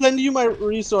 I'll send you my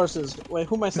resources. Wait,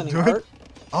 who am I sending? Do it. Art?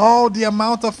 Oh, the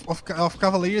amount of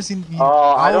cavaliers in Oh,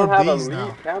 I our don't have base a now.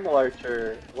 lead camel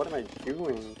archer. What am I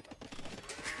doing?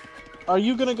 Are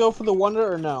you gonna go for the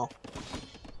wonder or no?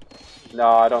 No,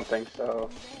 I don't think so.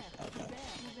 Okay,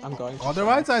 I'm going. To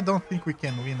Otherwise, I don't think we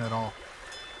can win at all.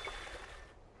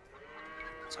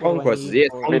 It's What do I Conquest. need It's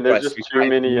for- I mean, there's Conquest. just too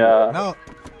many. No,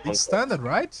 it's standard,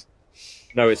 right?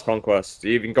 No, it's Conquest.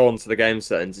 You even go onto the game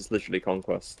settings. It's literally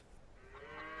Conquest.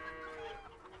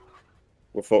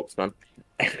 We're fucked, man.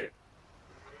 Yes.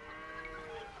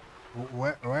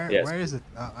 Where is it?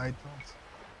 I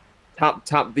don't.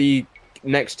 Tap the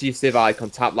next to your civ icon.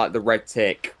 Tap like the red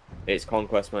tick. It's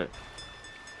Conquest, mate.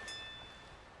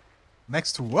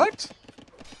 Next to what?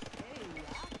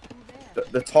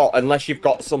 The top, unless you've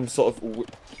got some sort of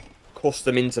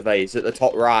custom interface at the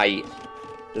top right,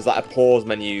 there's like a pause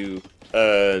menu,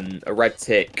 a red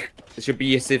tick. There should be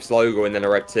your Civ's logo and then a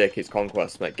red tick. It's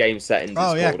Conquest, mate. Game settings.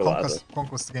 Oh it's yeah, called or whatever.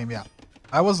 Conquest game. Yeah,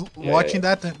 I was watching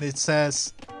that and it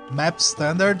says map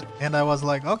standard, and I was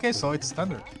like, okay, so it's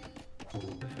standard.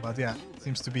 But yeah,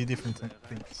 seems to be different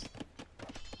things.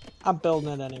 I'm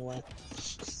building it anyway.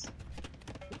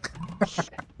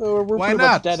 We're Why pretty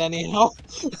not? much dead anyhow.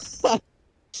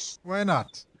 Why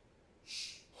not?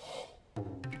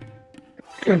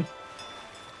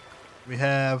 We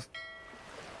have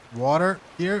water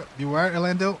here. Beware,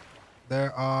 Elendo.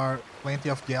 There are plenty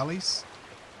of galleys.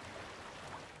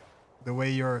 The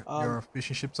way your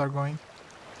fishing ships are going.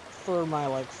 For my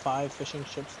like 5 fishing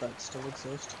ships that still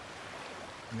exist.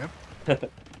 Yep.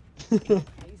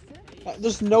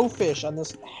 There's no fish on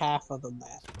this half of the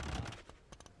map.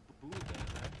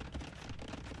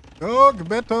 Oh,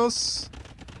 Gabetos!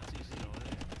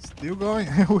 Still going.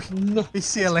 We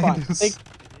see Elendo's.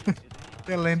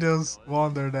 Elendo's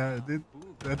wander there.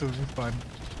 That would be fun.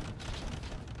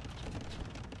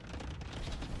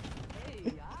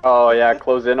 Oh yeah,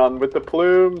 close in on with the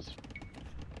plumes.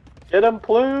 Get him,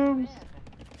 plumes.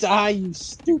 Die, you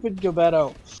stupid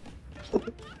Gabetto.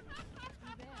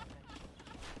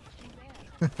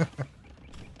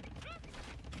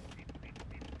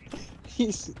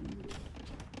 He's...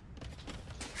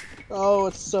 Oh,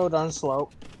 it's so darn slow.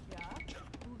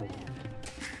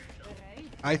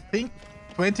 I think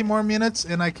 20 more minutes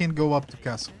and I can go up to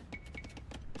castle.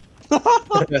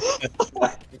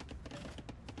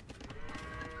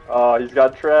 Oh, he's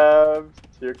got traps.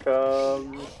 Here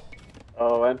comes.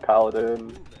 Oh, and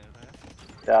paladin.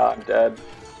 Yeah, I'm dead.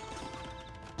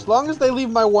 As long as they leave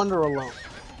my wonder alone.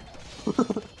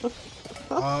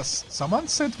 Someone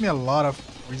sent me a lot of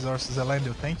resources,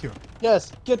 Elendo. Thank you.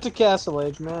 Yes, get to Castle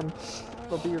Age, man.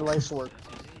 It'll be your life's work.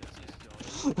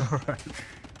 Alright.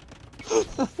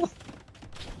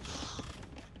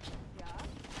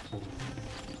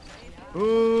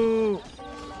 Ooh,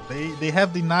 they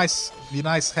have the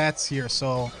nice hats here,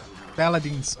 so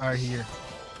paladins are here.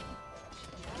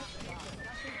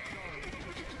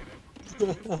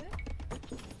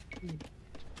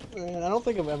 Man, I don't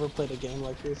think I've ever played a game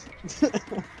like this.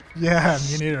 Yeah,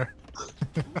 me neither.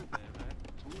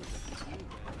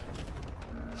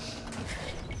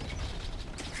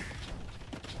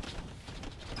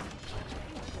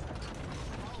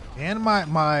 And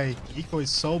my eco is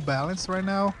so balanced right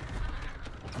now.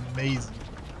 Amazing.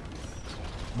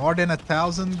 More than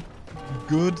 1,000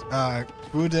 good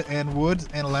food and wood,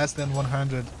 and less than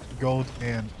 100 gold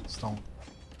and stone.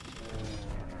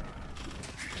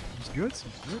 It's good. It's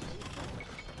good.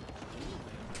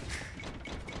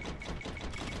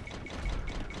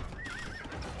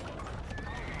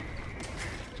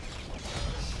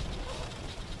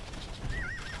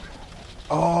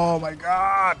 Oh my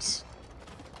God!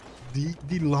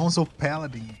 The Lonzo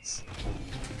Paladins.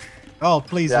 Oh,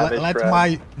 please, Yeah, let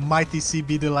my TC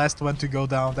be the last one to go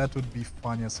down. That would be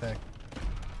funny as heck.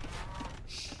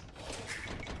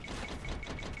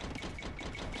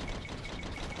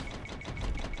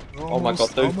 Oh my God,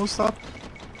 those, almost up.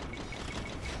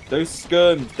 Those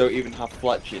skirms don't even have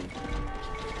fletching.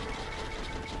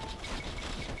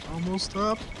 Almost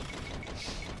up.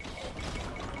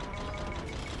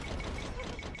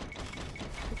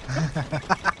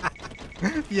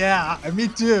 Yeah, me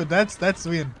too. That's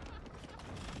win.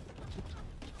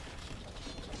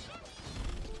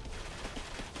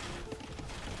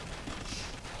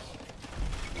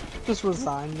 Just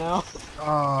resign now.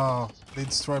 Oh, they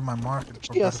destroyed my market.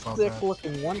 Yeah, Forgot about sick that.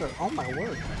 looking wonder. Oh my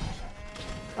word.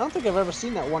 I don't think I've ever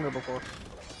seen that wonder before.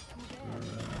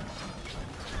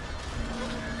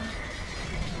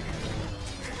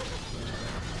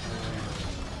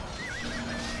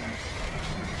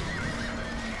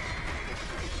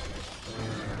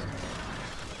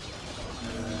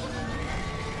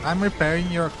 I'm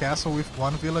repairing your castle with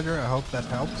one villager. I hope that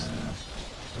helps.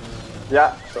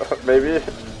 Yeah, maybe.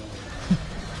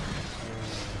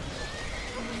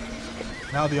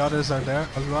 Now the others are there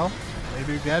as well.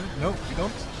 Maybe we get it. No, we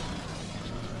don't.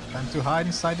 Time to hide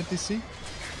inside the TC.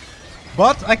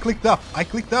 But I clicked up. I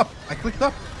clicked up. I clicked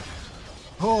up.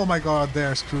 Oh my God,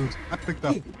 they're screwed. I clicked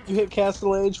up. You hit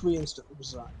Castle Age, we instantly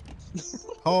resign.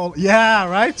 Oh yeah,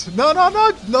 right? No,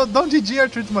 don't GG our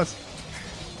treatments.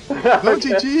 Don't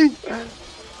GG.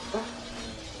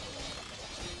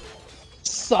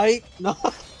 Psych. No.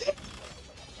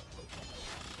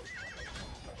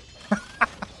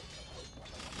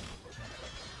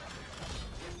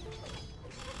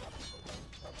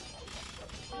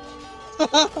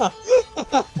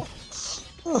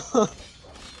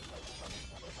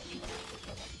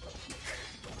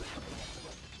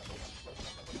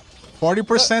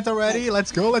 %40 already.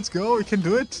 Let's go. Let's go. We can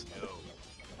do it.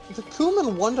 The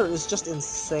Kuman Wonder is just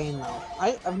insane though.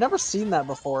 I've never seen that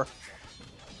before.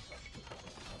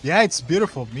 Yeah, it's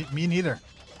beautiful. Me neither.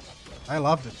 I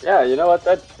loved it. Yeah, you know what?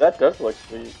 That does look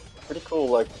sweet. pretty cool,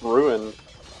 like, ruin.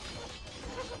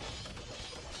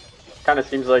 Kind of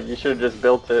seems like you should have just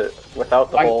built it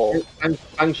without the whole.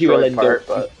 Thank you, short Lindo. part,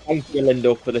 but- Thank you,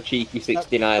 Lindo, for the cheeky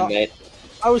 69, mate.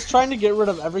 I was trying to get rid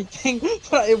of everything,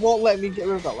 but it won't let me get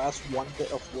rid of the last one bit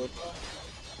of wood.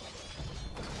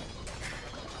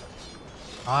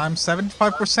 I'm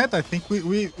 75%. I think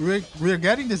we're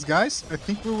getting this, guys. I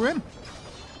think we win.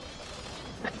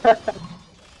 I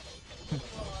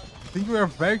think we are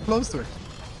very close to it.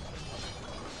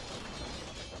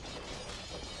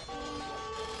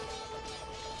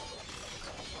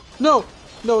 No,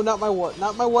 no, not my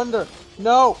wonder.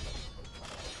 No.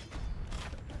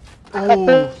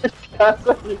 Oh,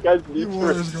 You guys the need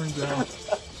water to. is going down.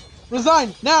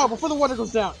 Resign now before the wonder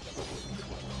goes down.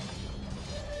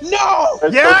 No!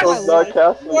 There's Yes! Circle's not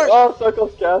castle. Where? Oh,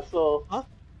 Circle's castle.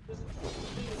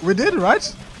 We did,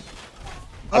 right?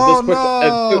 I'm Oh just quick,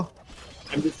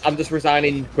 no! I'm just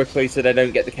resigning quickly so they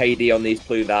don't get the KD on these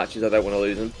blue archers. I don't want to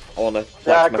lose them. I want to Yeah,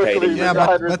 flex my quickly, KD. Yeah, Resign,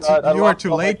 but resign. I you are lost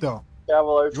too all my late though.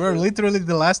 Cavalry. You are literally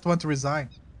the last one to resign.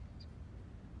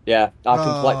 Yeah, I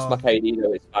can flex Oh. my KD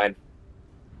though. It's fine.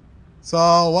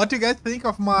 So, what do you guys think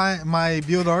of my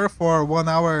build order for 1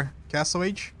 hour Castle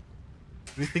Age?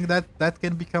 Do you think that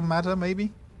can become meta,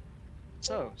 maybe?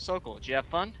 So, Sokol, did you have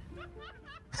fun?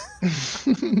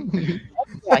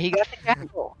 Yeah, he got the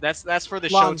castle. That's for the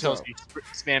show Lonzo. tells you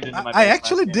spammed into my I face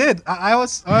actually last game. did. I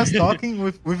was talking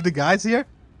with the guys here.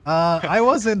 I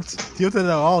wasn't tilted at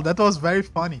all. That was very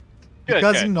funny. Good,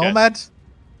 Because good, in good. Nomad,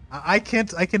 I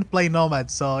can't play Nomad.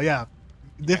 So yeah,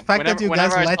 the fact that you guys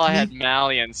whenever I let saw I me. had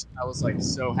Malians, I was like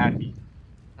so happy.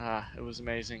 It was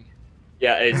amazing.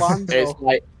 Yeah, it's Lonzo.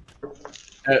 like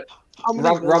How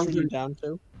many bills are you down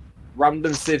to?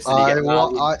 random civs. And you get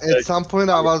Malians. At some point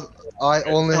I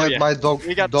only Oh, had yeah. my dog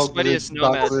We got the sweatiest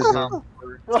nomads villager.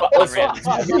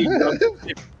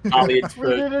 Malians We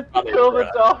needed to kill the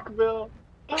dog, Bill.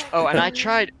 Oh, and I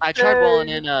tried walling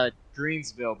in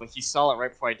Greensville, but he saw it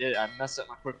right before I did it. I messed up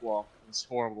my quick wall. It was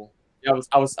horrible. Yeah,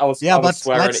 I was Yeah, but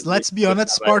swearing let's at be you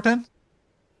honest, that way. Spartan.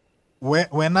 When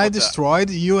I What's up? destroyed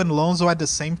you and Lonzo at the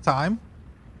same time,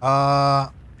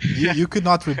 you could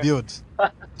not rebuild.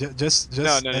 Just No,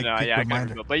 a yeah, quick I got reminder.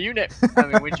 rebuild. But you, I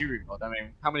mean, when'd you rebuild? I mean,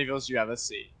 how many builds do you have? Let's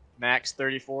see. Max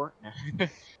 34.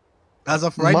 As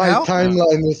of right my now,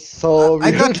 timeline is so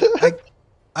I weird. got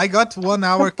I got 1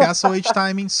 hour Castle Age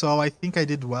timing, so I think I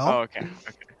did well. Oh,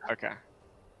 okay.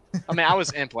 I mean, I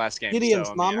was imp last game. Gideon's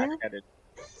so, I mom mean, here? I did.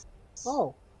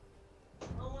 Oh.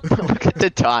 Look at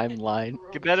the timeline.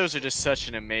 Gebettos are just such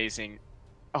an amazing.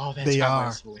 Oh, that's They how are.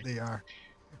 mercifully. They are.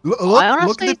 I Look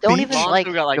honestly at the don't peach. even Lonzo like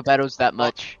got, like- Gebettos that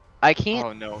much. I can't.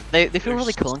 Oh no. They feel They're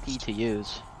really so- clunky to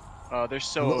use. Oh, they're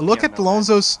so. Look OP at on Nomad.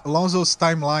 Alonso's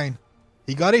timeline.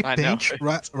 He got a I know, pinch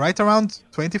right? right around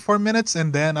 24 minutes,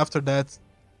 and then after that,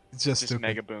 it's just Just stupid.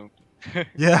 mega boom.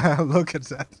 Yeah, look at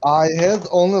that. I had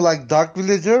only like Dark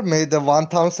Villager, made a one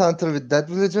town center with that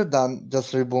villager, then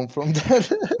just reboom from there.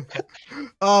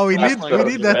 Oh, we That's need not we good.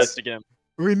 need That's- that again.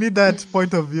 we need that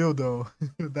point of view though.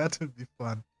 That would be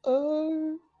fun.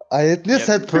 I at least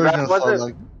Yeah, had too bad Persian, was so it?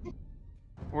 like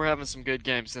We're having some good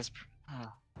games. That's.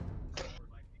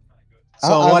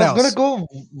 So I what was else? gonna go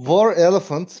War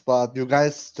Elephants, but you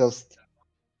guys just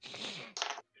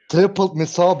tripled me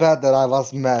so bad that I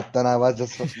was mad. Then I was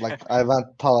just like, I went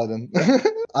Paladin.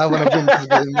 I wanna win this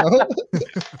game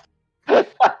now.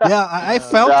 Yeah, I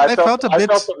felt Yeah, I felt a bit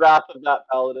I felt the wrath of that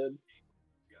paladin.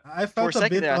 I For a felt a second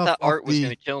bit there, I of, thought Art of was the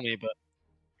gonna kill me, but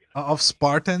of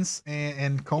Spartans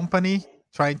and company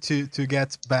trying to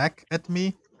get back at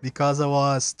me because I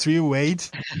was 3-wayed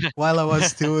while I was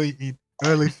still in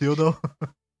early feudal.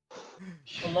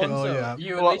 Alonso, yeah.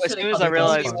 you Well, as literally soon as I got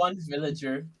realized- only one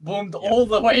villager, boomed all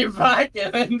the way back,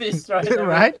 and then destroyed everything.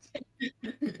 Right?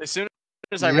 as soon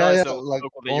as I Yeah, realized yeah, though, like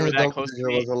Sokol, that you were only that Dark close to Villager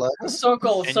me, was alive.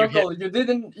 Sokol, And you Sokol, you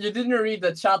didn't read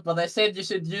the chat, but I said you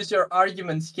should use your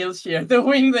argument skills here to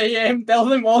win the game. Tell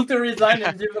them all to resign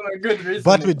and give them a good reason.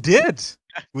 But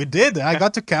we did. I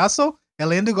got to castle.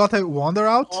 Elendo got a wander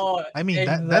out. Oh, I mean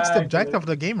that's the objective exactly. of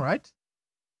the game, right?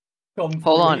 Hold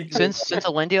on. Completely. Since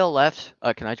Alendio left,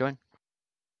 can I join?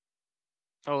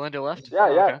 oh, Linda left. Yeah,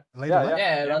 Oh, yeah. Okay. Later, Yeah, left.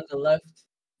 Yeah, on the left.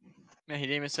 Man, he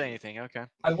didn't even say anything. Okay.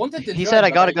 I wanted to He join, said, "I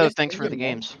but gotta go, guess thanks for the everyone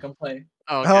games." can play.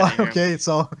 Oh, okay. Oh, didn't hear him. okay.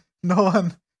 So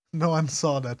no one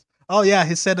saw that. Oh yeah,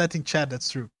 he said that in chat. That's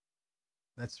true.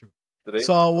 That's true. Did he?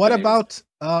 So what Didn't he? about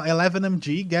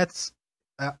 11MG gets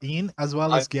in as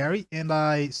well as Gary, and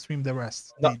I stream the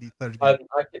rest. No, the third game.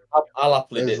 I'll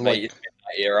happily There's do it, mate. It's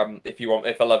midnight here. If you want,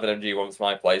 if 11MG wants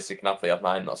my place, you can happily have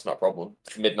mine. That's not a problem.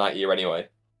 It's midnight here anyway.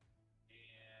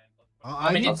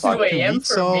 I mean, need it's to 2 a.m. eat,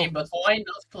 for so me, but why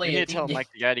not play You need a to tell game? Mike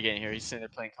the guy to get in here. He's sitting there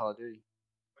playing Call of Duty.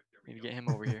 Maybe get him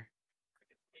over here.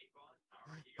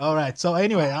 all right. So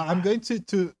anyway, I'm going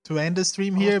to end the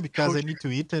stream here because I need to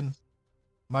eat, and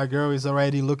my girl is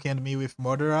already looking at me with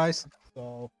murder eyes.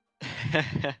 So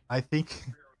I think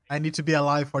I need to be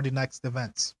alive for the next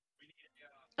events.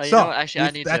 You So know what? Actually, I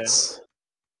if need that's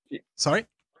sorry.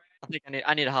 I think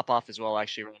I need to hop off as well.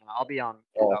 Actually, right now. I'll be on in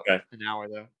Oh, about okay. an hour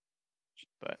though.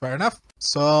 But Fair enough.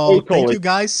 So Hey, thank Colin, you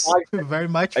guys I- very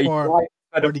much Are you for quite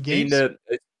fed for up the being games.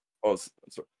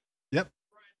 sorry. Yep.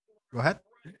 Go ahead.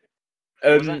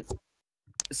 was that?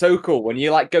 So cool. When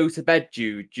you like go to bed,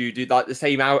 do you do like the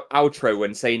same outro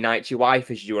and say night to your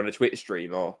wife as you do on a Twitch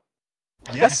stream, or?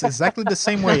 Yes, exactly the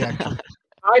same way actually.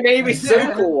 My name is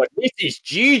So Cool, and this is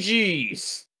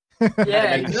GG's. Yeah,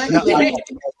 And then exactly.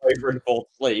 over and fall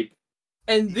asleep.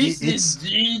 And this It's- is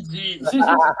GG.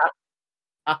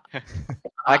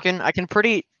 I can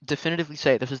pretty definitively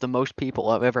say this is the most people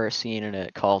I've ever seen in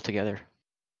a call together.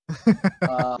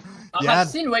 Yeah, I've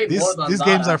seen way more these than these that,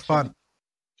 games are actually. fun.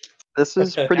 This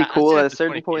is pretty Yeah, I've cool. seen At up a to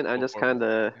certain 20 point, I people just before. kind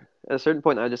of, at a certain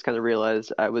point, I just kind of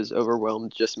realized I was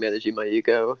overwhelmed just managing my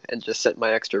ego and just sent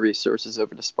my extra resources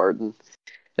over to Spartan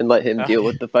and let him deal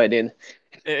with the fighting.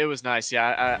 It was nice.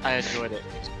 Yeah, I enjoyed it.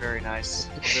 It was very nice.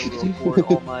 I was able to afford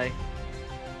all my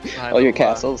All your little,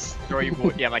 castles.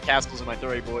 yeah, my castles and my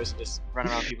throwing boys, and just run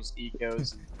around people's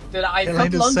egos. Dude, I thought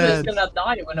Elena Lonzo was said, gonna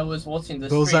die when I was watching the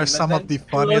 "Those stream. are some of the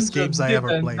funniest games I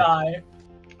ever played." Die.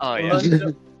 Oh yeah.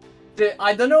 Lonzo, Dude,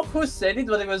 I don't know who said it,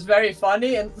 but it was very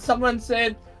funny, and someone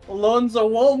said Lonzo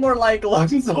Wall more like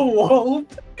Lonzo Wall.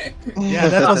 Yeah,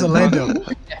 that was Orlando.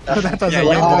 That was Yeah, you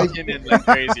Orlando. walked him in like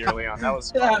crazy early on. That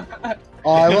was fun. Yeah.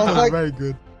 I That was was like, very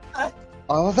good.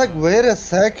 I was like, wait a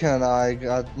second, I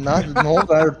got not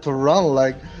nowhere to run.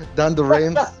 Like, then the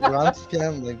Rams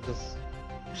came, like just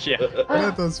Yeah. That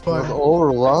was it was fun.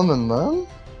 overwhelming, man.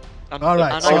 All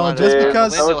right, I'm not so gonna lie, just though,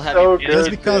 because- Orlando That was had so me good, Just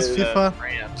because dude. FIFA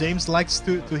Rams. James likes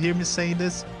to hear me saying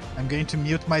this, I'm going to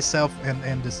mute myself and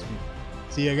end the stream.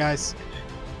 See you guys.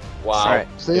 Wow. Alright.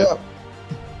 See ya.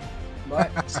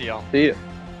 See y'all. See ya.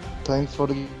 Thanks for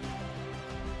the.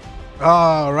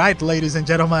 All right, ladies and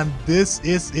gentlemen, this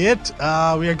is it.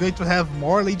 We are going to have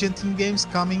more Legion team games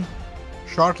coming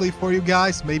shortly for you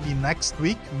guys. Maybe next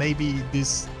week, maybe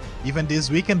even this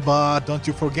weekend. But don't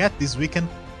you forget, this weekend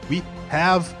we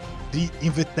have the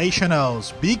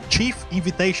Invitationals, Big Chief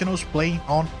Invitationals playing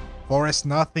on Forest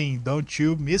Nothing. Don't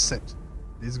you miss it.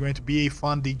 This is going to be a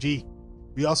fun DG.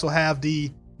 We also have the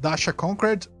Dasha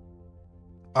Conquered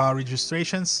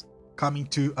registrations coming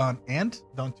to an end.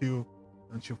 Don't you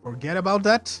forget about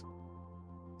that.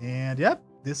 And yeah,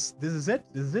 this is it.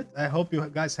 I hope you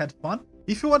guys had fun.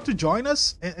 If you want to join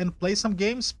us and play some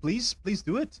games, please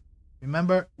do it.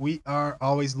 Remember, we are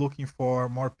always looking for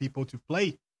more people to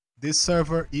play. This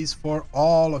server is for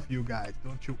all of you guys.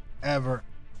 Don't you ever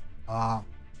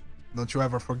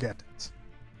forget it.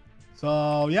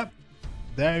 So yep,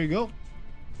 there you go.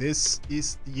 This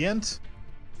is the end.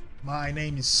 My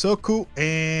name is Soku,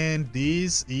 and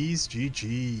this is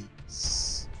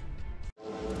GG's.